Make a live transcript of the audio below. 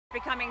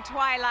becoming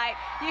twilight.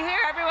 You hear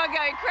everyone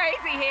going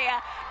crazy here.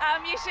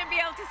 You should be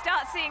able to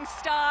start seeing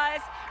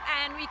stars,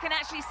 and we can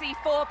actually see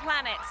 4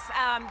 planets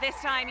this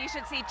time. You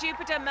should see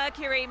Jupiter,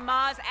 Mercury,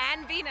 Mars,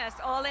 and Venus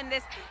all in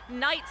this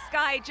night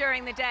sky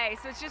during the day.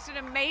 So it's just an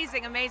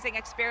amazing, amazing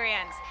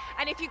experience.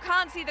 And if you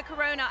can't see the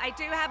corona, I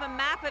do have a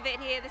map of it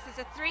here. This is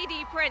a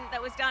 3D print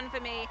that was done for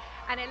me,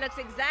 and it looks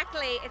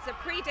exactly, it's a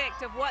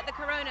predict of what the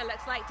corona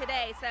looks like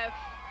today. So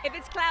if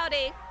it's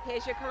cloudy,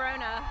 here's your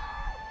corona.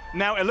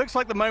 Now it looks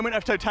like the moment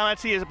of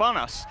totality is upon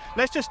us.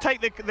 Let's just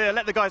take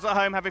let the guys at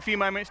home have a few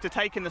moments to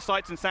take in the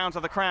sights and sounds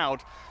of the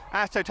crowd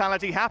as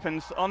totality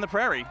happens on the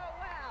prairie. Oh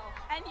wow,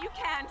 and you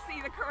can see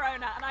the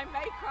corona, and I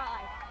may cry,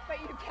 but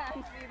you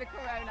can see the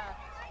corona.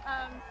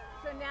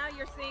 So now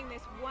you're seeing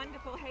this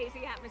wonderful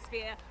hazy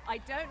atmosphere. I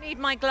don't need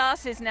my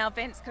glasses now,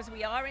 Vince, because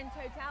we are in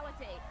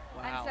totality.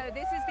 Wow. And so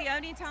this is the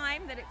only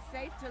time that it's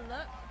safe to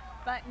look.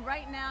 But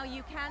right now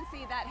you can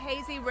see that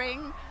hazy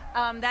ring.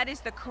 That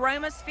is the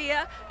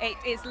chromosphere. It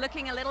is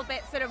looking a little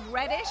bit sort of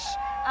reddish.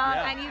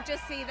 And you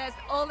just see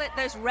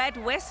those red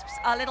wisps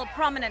are little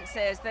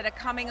prominences that are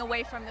coming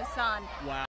away from the sun. Wow.